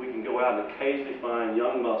can go out and occasionally find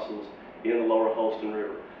young mussels in the lower Holston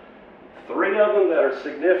River. 3 of them that are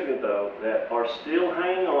significant, though, that are still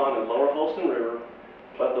hanging on in lower Holston River,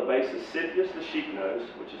 but the basis Scythius the sheepnose,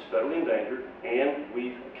 which is federally endangered, and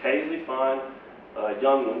we occasionally find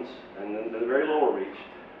young ones, and then the very lower reach.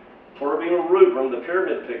 Pleurobiema rubrum, the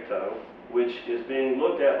pyramid picto, which is being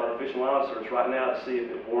looked at by the Fish and Wildlife Service right now to see if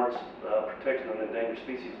it warrants protection under the Endangered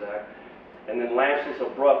Species Act. And then Lampsilis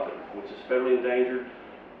abrupta, which is federally endangered.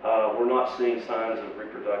 We're not seeing signs of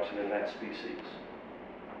reproduction in that species.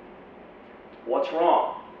 What's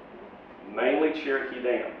wrong? Mainly Cherokee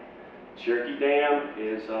Dam. Cherokee Dam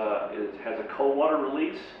has a cold water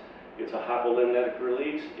release. It's a hypolimnetic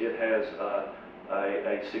release. It has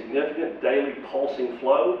a significant daily pulsing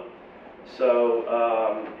flow. So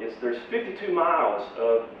there's 52 miles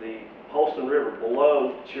of the Holston River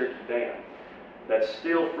below Cherokee Dam. That's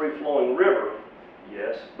still free-flowing river,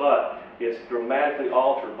 yes, but it's dramatically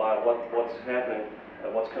altered by what's happening,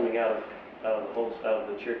 what's coming out of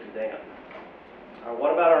the Cherokee Dam.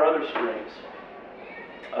 What about our other streams?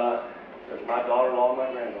 There's my daughter-in-law and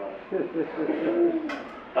my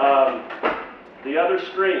granddaughter. The other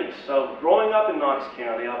streams. So growing up in Knox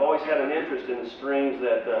County, I've always had an interest in the streams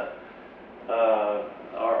that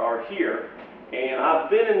are here, and I've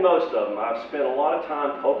been in most of them. I've spent a lot of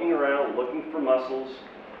time poking around, looking for mussels.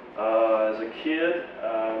 As a kid,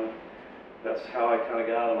 that's how I kind of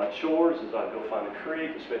got out of my chores, is I'd go find a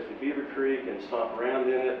creek, especially Beaver Creek, and stomp around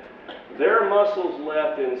in it. There are mussels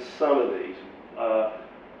left in some of these.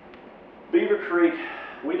 Beaver Creek,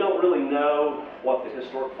 we don't really know what the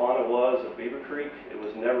historic fauna was of Beaver Creek. It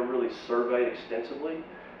was never really surveyed extensively.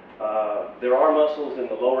 There are mussels in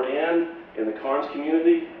the lower end, in the Carnes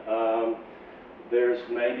community. There's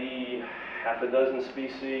maybe half a dozen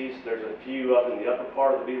species. There's a few up in the upper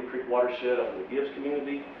part of the Beaver Creek watershed, up in the Gibbs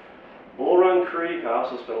community. Bull Run Creek, I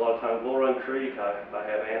also spent a lot of time in Bull Run Creek. I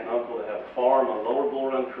have an aunt and uncle that have a farm on lower Bull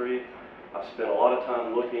Run Creek. I've spent a lot of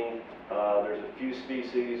time looking. There's a few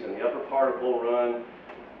species in the upper part of Bull Run.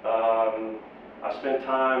 I spent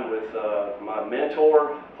time with my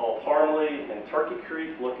mentor, Paul Parmley, in Turkey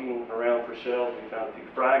Creek, looking around for shells. We found a few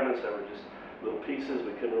fragments that were just little pieces.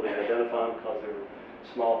 We couldn't really identify them because they were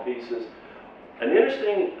small pieces. An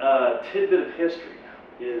interesting tidbit of history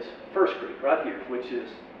is First Creek, right here, which is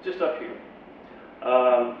just up here.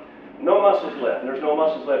 No mussels left. And there's no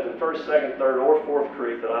mussels left in First, Second, Third, or Fourth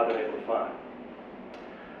Creek that I've been able to find.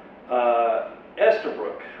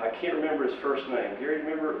 Estabrook, I can't remember his first name. Gary,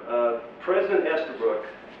 remember? President Estabrook,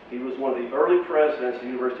 he was one of the early presidents of the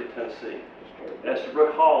University of Tennessee.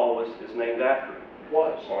 Estabrook Hall is named after him.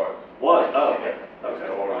 Was. Oh, okay.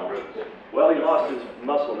 Well, he lost his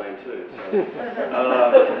mussel name too. So.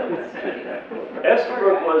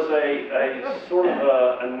 Estabrook was a sort of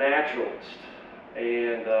a naturalist,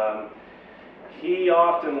 and he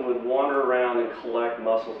often would wander around and collect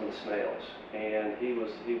mussels and snails. And he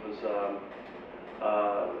was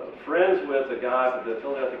friends with a guy at the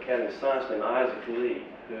Philadelphia Academy of Science named Isaac Lee,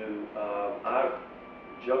 who I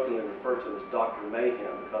jokingly refer to as Dr.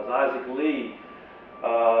 Mayhem, because Isaac Lee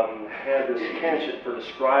had this penchant for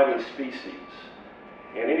describing species.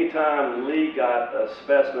 And anytime Lee got a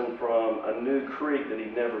specimen from a new creek that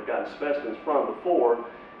he'd never gotten specimens from before,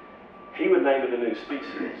 he would name it a new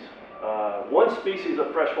species. One species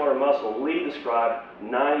of freshwater mussel, Lee described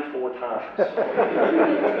 94 times.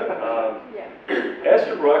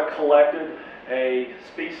 Estabrook collected a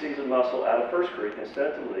species of mussel out of First Creek and sent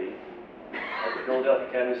it to Lee at the Philadelphia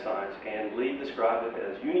Academy of Science, and Lee described it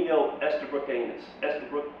as Unio estabrookianus,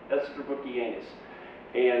 estabrookianus.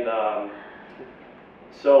 And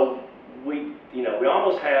so we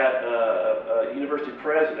almost had a university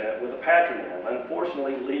president with a patronym.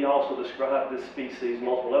 Unfortunately, Lee also described this species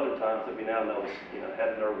multiple other times that we now know had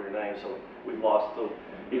an earlier name, so we've lost the.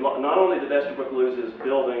 Not only did Estabrook lose his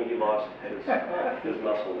building, he lost his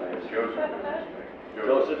mussel name.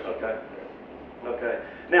 Joseph. Okay. Okay.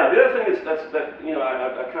 Now the other thing is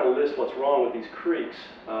I kind of list what's wrong with these creeks,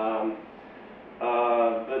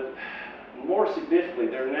 but more significantly,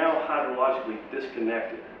 they're now hydrologically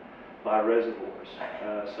disconnected by reservoirs.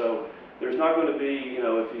 So there's not going to be,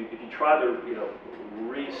 if you try to,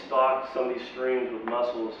 restock some of these streams with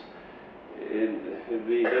mussels,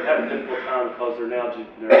 they'd have a difficult time because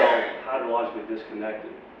they're all hydrologically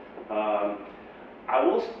disconnected. I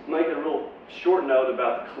will make a real short note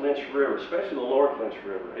about the Clinch River, especially the lower Clinch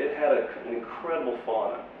River. It had an incredible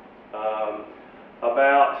fauna.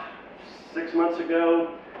 About 6 months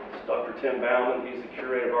ago, Dr. Tim Bauman, he's the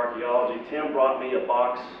curator of archaeology. Tim brought me a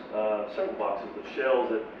box, several boxes of shells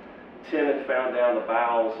that tenant found down the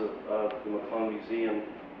bowels of the McClung Museum,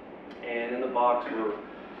 and in the box were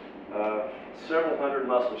several hundred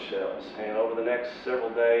mussel shells. And over the next several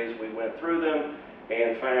days, we went through them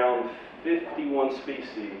and found 51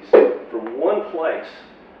 species from one place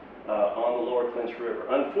on the lower Clinch River.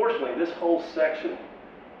 Unfortunately, this whole section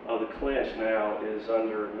of the Clinch now is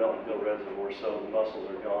under Melton Hill Reservoir, so the mussels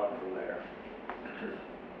are gone from there.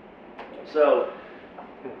 So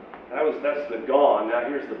that's the gone. Now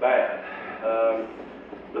here's the bad.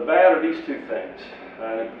 The bad are these two things,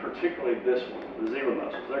 and particularly this one, the zebra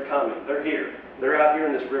mussels. They're coming. They're here. They're out here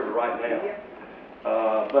in this river right now.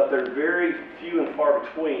 But they're very few and far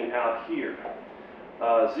between out here.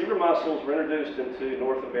 Zebra mussels were introduced into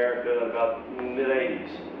North America in about mid-80s,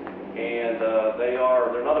 and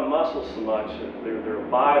they're not a mussel so much. They're a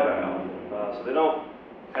bivalve, so they don't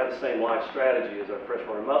have the same life strategy as our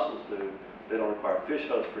freshwater mussels do. They don't require fish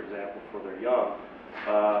hooks, for example, for their young.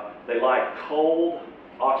 They like cold,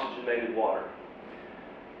 oxygenated water.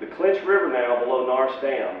 The Clinch River now, below Norris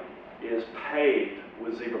Dam, is paved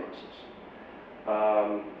with zebra mussels.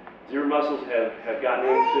 Zebra mussels have gotten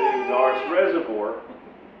into Norris Reservoir,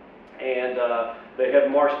 and they have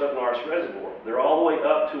marched up Norris Reservoir. They're all the way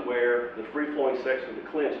up to where the free-flowing section of the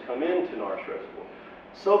Clinch come into Norris Reservoir.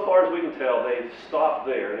 So far as we can tell, they've stopped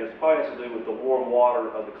there, and it probably has to do with the warm water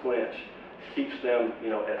of the Clinch. Keeps them,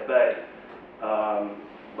 at bay.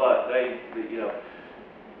 But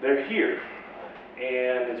they're here,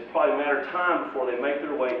 and it's probably a matter of time before they make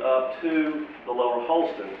their way up to the lower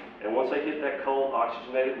Holston. And once they hit that cold,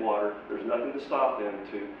 oxygenated water, there's nothing to stop them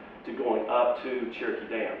to going up to Cherokee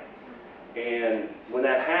Dam. And when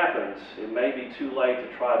that happens, it may be too late to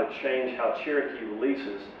try to change how Cherokee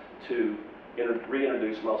releases to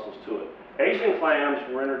reintroduce mussels to it. Asian clams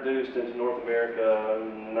were introduced into North America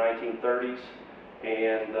in the 1930s,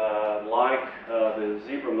 and like the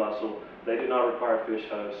zebra mussel, they do not require fish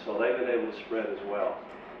hooks, so they've been able to spread as well.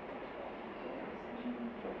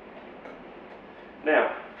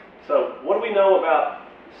 Now, so what do we know about,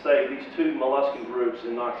 say, these two molluscan groups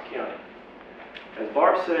in Knox County? As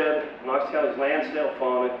Barb said, Knox County's land snail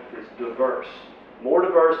fauna is diverse, more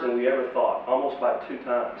diverse than we ever thought, almost by 2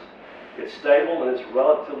 times. It's stable and it's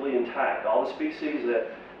relatively intact. All the species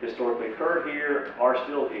that historically occurred here are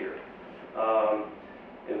still here.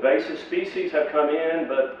 Invasive species have come in,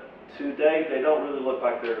 but to date they don't really look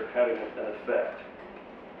like they're having an effect.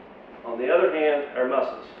 On the other hand, our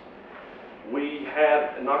mussels.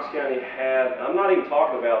 Knox County had, I'm not even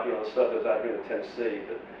talking about the stuff that's out here in Tennessee,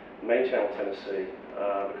 but Main Channel, Tennessee,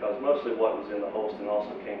 because mostly what was in the Holston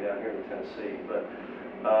also came down here in Tennessee. But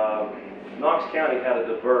Knox County had a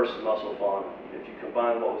diverse mussel fauna. If you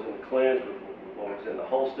combine what was in the Clinch with what was in the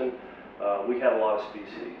Holston, we had a lot of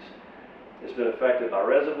species. It's been affected by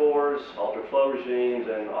reservoirs, altered flow regimes,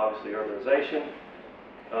 and obviously urbanization.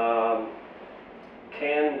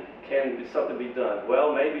 Can something be done?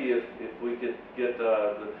 Well, maybe if we could get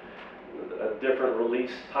a different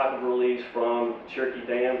type of release from Cherokee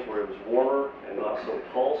dams where it was warmer and not so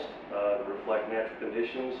pulsed to reflect natural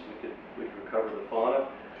conditions, we could recover the fauna.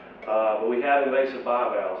 But we have invasive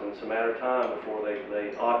bivalves, and it's a matter of time before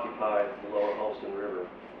they occupy the lower Holston River.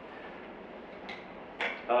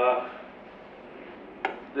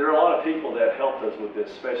 There are a lot of people that helped us with this,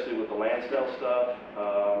 especially with the land snail stuff,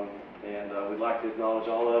 and we'd like to acknowledge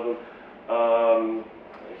all of them.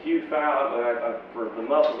 Hugh Faust, for the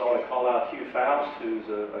mussels, I want to call out Hugh Faust, who's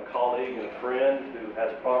a colleague and a friend who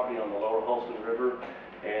has property on the lower Holston River,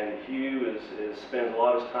 and Hugh spends a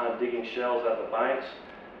lot of his time digging shells out the banks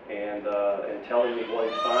and telling me what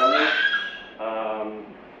he's finding.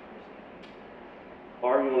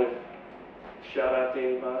 Barb, you want to shout out to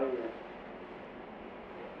anybody?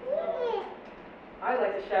 I'd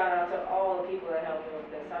like to shout out to all the people that helped me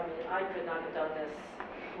with this. I mean, I could not have done this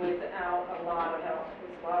without a lot of help. It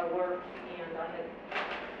was a lot of work, and I had,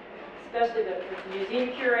 especially the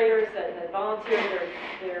museum curators that volunteered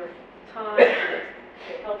their time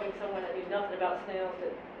to helping someone that knew nothing about snails,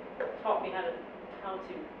 that taught me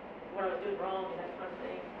what I was doing wrong and that kind of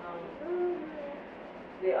thing.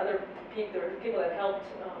 The other people that helped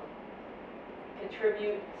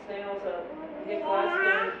contribute snails, Nick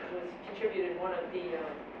Glaskin contributed one of the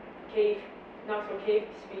Knoxville cave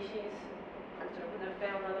species, which I wouldn't have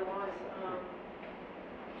found otherwise.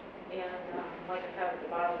 Like I have at the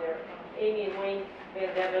bottom there, Amy and Wayne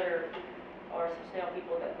Van Devin are some snail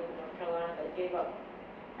people that live in North Carolina that gave up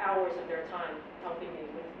hours of their time helping me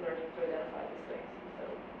with learning to identify these things. So,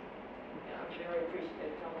 yeah, I'm very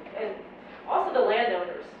appreciative of them. And also the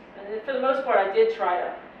landowners. And for the most part, I did try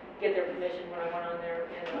to get their permission when I went on there.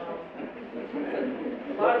 And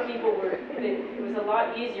A lot of people were, it was a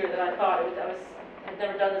lot easier than I thought. I'd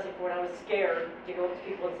never done this before, and I was scared to go up to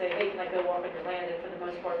people and say, hey, can I go walk on your land? And for the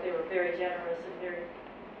most part, they were very generous and very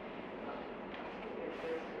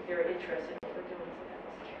interested in what we're doing. So that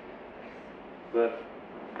was But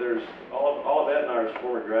there's, all of Etnire's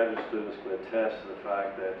former graduate students can attest to the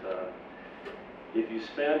fact that if you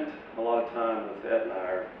spend a lot of time with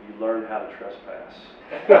Etnire, you learn how to trespass.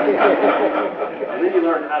 And then you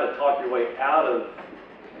learn how to talk your way out of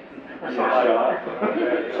somebody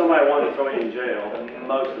wanting to throw you in jail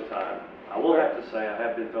most of the time. I will have to say I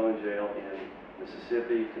have been thrown in jail in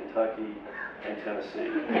Mississippi, Kentucky, and Tennessee.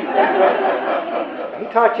 He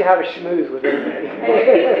taught you how to schmooze with everybody.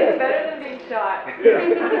 it's better than being shot.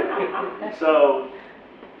 So,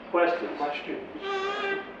 questions? Questions?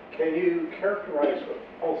 Can you characterize what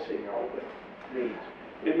pulsing outlet means?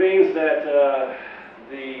 It means that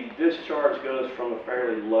the discharge goes from a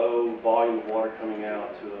fairly low volume of water coming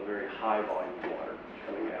out to a very high volume of water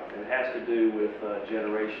coming out. And it has to do with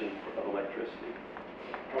generation of electricity.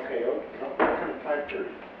 Okay, what kind of time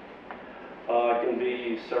period? It can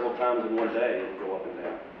be several times in one day. It'll go up and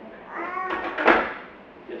down.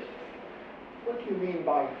 Yes. What do you mean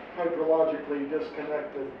by hydrologically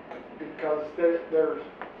disconnected? Because they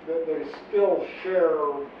still share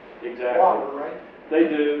Exactly. water, right? They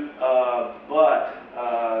do, but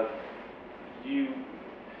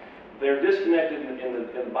they're disconnected in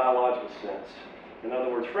the biological sense. In other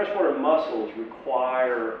words, freshwater mussels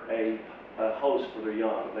require a host for their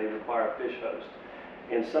young. They require a fish host.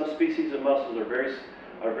 And some species of mussels are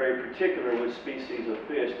very particular in which species of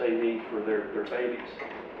fish they need for their babies.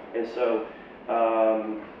 And so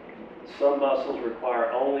some mussels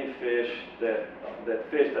require only fish that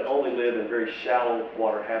only live in very shallow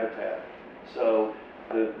water habitat. So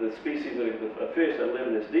the species of fish that live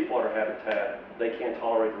in this deep water habitat, they can't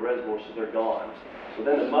tolerate the reservoir, so they're gone. So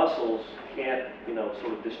then the mussels can't,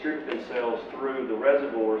 sort of distribute themselves through the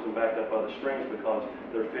reservoirs and back up other streams because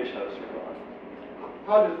their fish hosts are gone.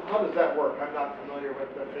 How does that work? I'm not familiar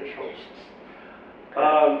with the fish hosts.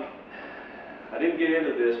 I didn't get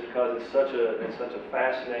into this because it's such a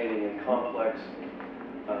fascinating and complex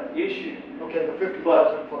issue. Okay, the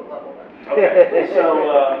 50,000-foot level then. Okay,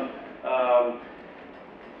 so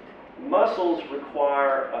mussels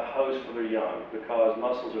require a host for their young because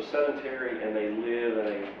mussels are sedentary and they live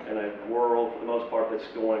in a world, for the most part, that's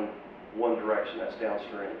going one direction, that's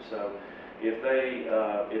downstream. So if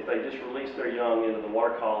they just release their young into the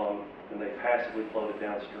water column and they passively float it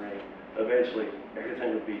downstream, eventually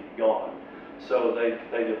everything would be gone. So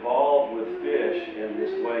they've evolved with fish in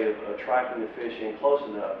this way of attracting the fish in close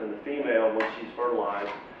enough, and the female, when she's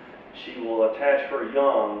fertilized, she will attach her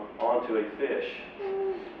young onto a fish,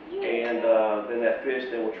 and then that fish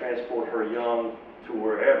then will transport her young to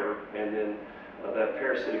wherever, and then that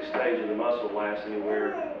parasitic stage of the mussel lasts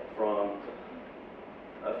anywhere from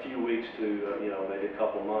a few weeks to maybe a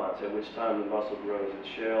couple months, at which time the mussel grows its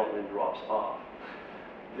shell and then drops off.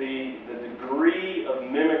 The degree of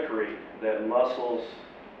mimicry that mussels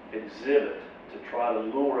exhibit to try to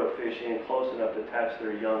lure a fish in close enough to attach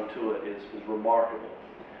their young to it is remarkable.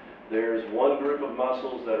 There's one group of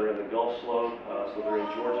mussels that are in the Gulf Slope, so they're in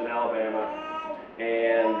Georgia and Alabama,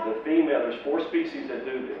 and the female, there's 4 species that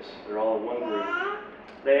do this. They're all in one group.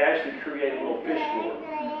 They actually create a little fish lure,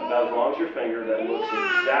 about as long as your finger, that looks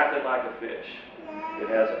exactly like a fish. It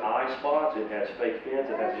has eye spots, it has fake fins,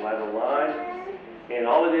 it has lateral lines, and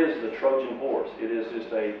all it is a Trojan horse. It is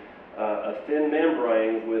just a thin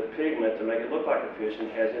membrane with pigment to make it look like a fish, and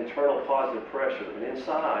has internal positive pressure. And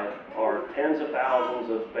inside are tens of thousands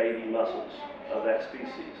of baby mussels of that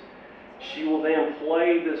species. She will then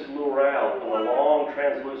play this lure out on a long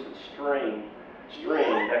translucent string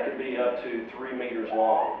that could be up to 3 meters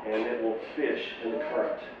long, and it will fish in the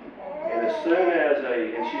current. And as soon as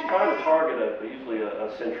and she's trying to target usually a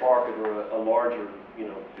centrarchid or a larger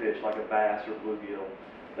fish like a bass or bluegill,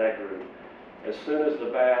 that group. As soon as the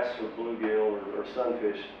bass or bluegill or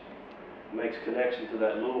sunfish makes connection to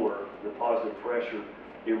that lure, the positive pressure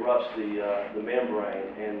erupts the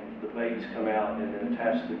membrane, and the babies come out and then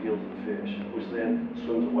attach to the gills of the fish, which then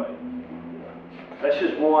swims away. That's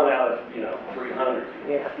just 1 out of 300.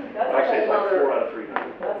 Yeah. Actually, it's like 4 out of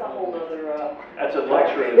 300. That's a whole other. That's a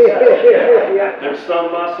lecture in itself. Yeah. There's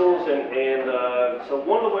some mussels, and so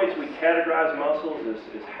one of the ways we categorize mussels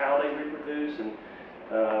is how they reproduce, and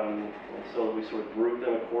so we sort of group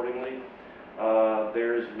them accordingly.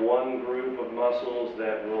 There's one group of mussels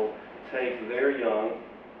that will take their young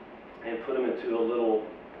and put them into a little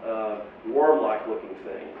worm-like looking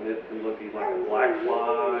thing. And it can look like a black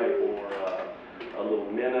fly or a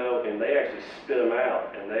little minnow, and they actually spit them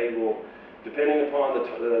out, and they will Depending upon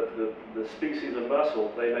the species of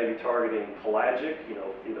mussel, they may be targeting pelagic,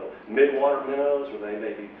 midwater minnows, or they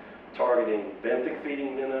may be targeting benthic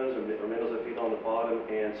feeding minnows, or minnows that feed on the bottom.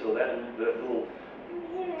 And so that little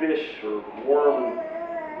fish or worm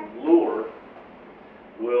lure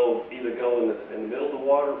will either go in the middle of the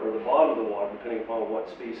water or the bottom of the water, depending upon what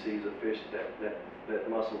species of fish that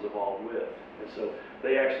mussels evolved with. And so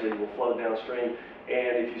they actually will float downstream.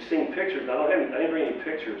 And if you've seen pictures, I didn't bring any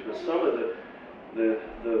pictures, but some of the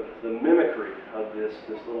mimicry of this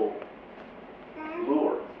little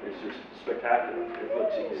lure is just spectacular. It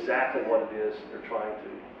looks exactly what it is they're trying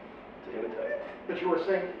to imitate. But you were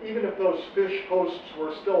saying, even if those fish hosts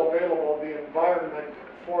were still available, the environment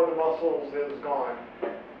for the mussels is gone.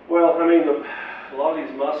 Well, I mean, a lot of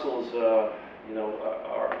these mussels, are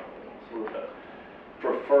sort of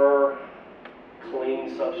prefer clean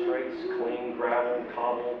substrates, clean gravel,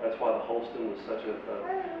 cobble. That's why the Holston was such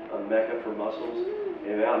a mecca for mussels.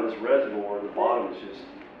 And out in this reservoir, the bottom is just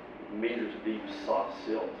meters deep soft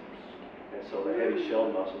silt. And so the heavy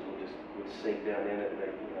shelled mussels would sink down in it, and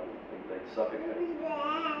they'd suffocate.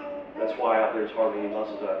 That's why out there's hardly any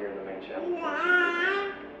mussels out here in the main channel.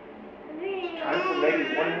 Time for maybe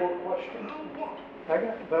one more question. I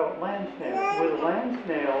got about land snails. With land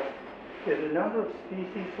snails, is the number of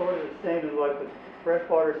species sort of the same as like with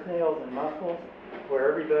freshwater snails and mussels, where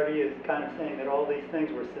everybody is kind of saying that all these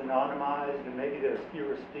things were synonymized and maybe there's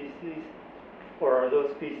fewer species? Or are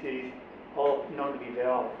those species all known to be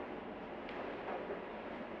valid?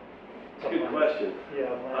 It's a good question.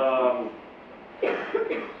 Yeah.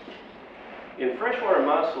 In freshwater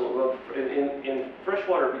mussel, well, in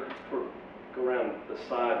freshwater, go around the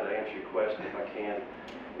side to answer your question if I can.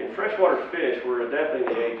 In freshwater fish, we're definitely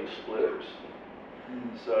in the age of splitters.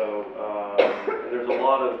 So there's a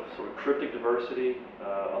lot of sort of cryptic diversity,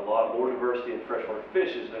 a lot more diversity in freshwater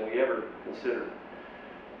fishes than we ever considered.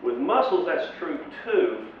 With mussels, that's true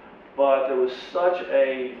too, but there was such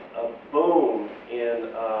a boom in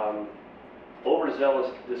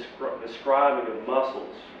overzealous describing of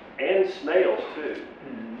mussels and snails too,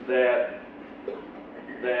 that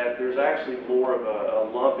there's actually more of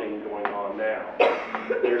a lumping going on now.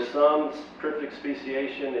 There's some cryptic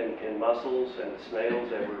speciation in mussels and snails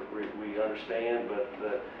that we understand,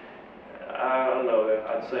 but I don't know.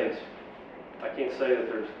 I'd say I can't say that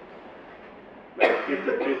there's maybe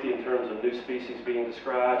 50-50 in terms of new species being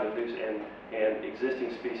described and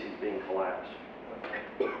existing species being collapsed.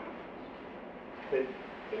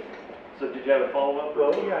 So did you have a follow-up?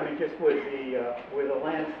 Well, yeah, I mean, just with the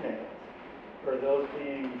land snails, are those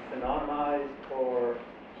being synonymized or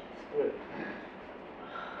split?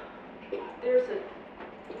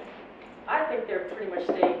 I think they're pretty much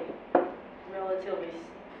staying relatively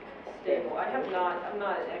stable. I'm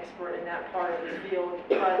not an expert in that part of the field,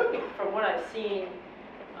 but from what I've seen,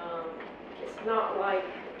 it's not like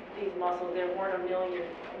these mussels, there weren't a million,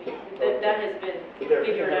 I mean, that has been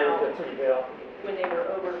figured out when they were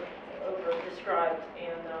over described,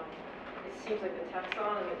 and it seems like the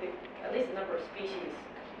taxonomy, at least the number of species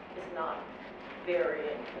is not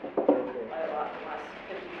varying by a lot in the last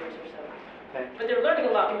 50 years or so. Okay. But they're learning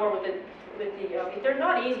a lot more with the they're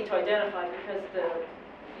not easy to identify because the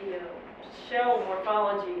shell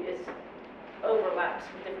morphology overlaps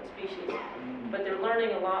with different species. But they're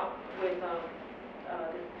learning a lot with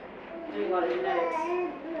doing a lot of genetics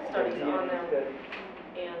studies on them,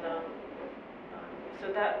 and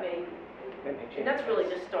so that may, and that's really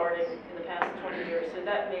just starting in the past 20 years. So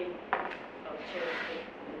that may change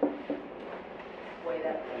the way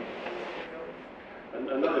that.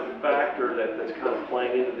 Another factor that's kind of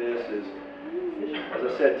playing into this is, as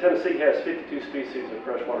I said, Tennessee has 52 species of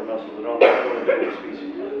freshwater mussels that are on the federal endangered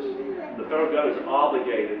species list. The federal government is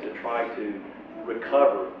obligated to try to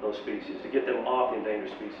recover those species, to get them off the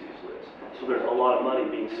endangered species list. So there's a lot of money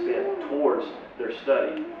being spent towards their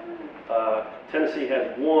study. Tennessee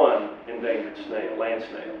has one endangered snail, land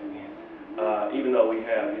snail, even though we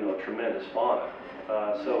have a tremendous fauna.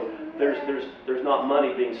 So there's not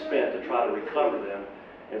money being spent to try to recover them,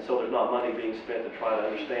 and so there's not money being spent to try to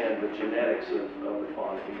understand the genetics of the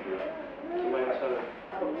fauna either. Somebody else have a...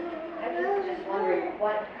 I was just wondering,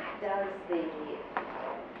 what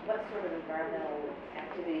sort of environmental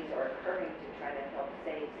activities are occurring to try to help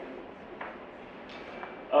save some of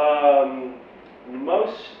these?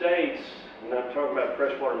 Most states, and I'm talking about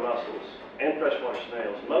freshwater mussels and freshwater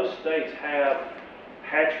snails, most states have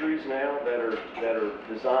hatcheries now that are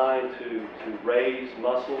designed to raise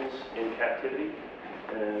mussels in captivity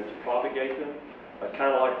and to propagate them,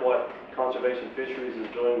 kind of like what Conservation Fisheries is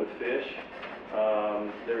doing with fish.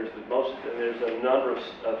 There's a number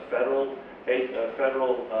of federal 8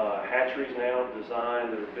 federal hatcheries now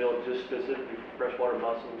designed that are built just specifically for freshwater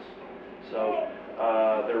mussels. So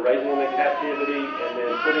they're raising them in captivity and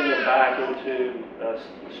then putting them back into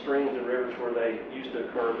streams and rivers where they used to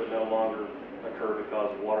occur but no longer occur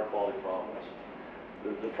because of water quality problems.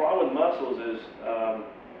 The problem with mussels is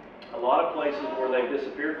a lot of places where they've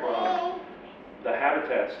disappeared from, the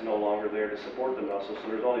habitat's no longer there to support the mussels, so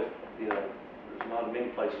there's only, there's not many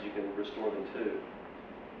places you can restore them to.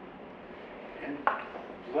 And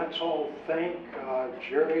let's all thank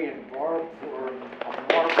Gerry and Barb for a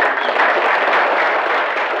marvelous